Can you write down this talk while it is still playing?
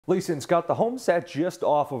Lisa and Scott, the home sat just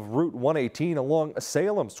off of Route 118 along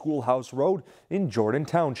Salem Schoolhouse Road in Jordan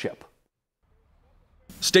Township.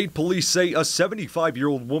 State police say a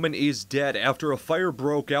 75-year-old woman is dead after a fire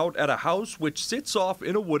broke out at a house which sits off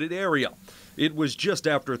in a wooded area. It was just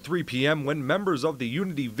after 3 p.m. when members of the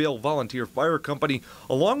Unityville Volunteer Fire Company,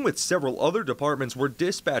 along with several other departments, were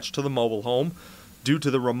dispatched to the mobile home. Due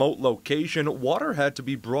to the remote location, water had to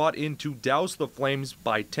be brought in to douse the flames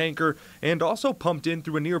by tanker and also pumped in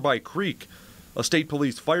through a nearby creek. A state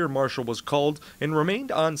police fire marshal was called and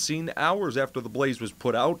remained on scene hours after the blaze was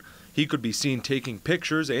put out. He could be seen taking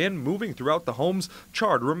pictures and moving throughout the home's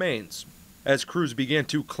charred remains. As crews began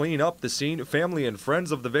to clean up the scene, family and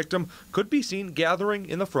friends of the victim could be seen gathering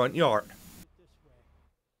in the front yard.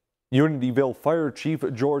 Unityville Fire Chief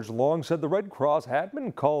George Long said the Red Cross had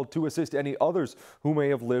been called to assist any others who may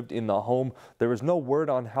have lived in the home. There is no word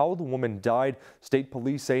on how the woman died. State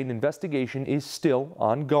police say an investigation is still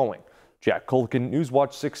ongoing. Jack Culkin,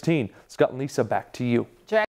 Newswatch 16. Scott and Lisa, back to you.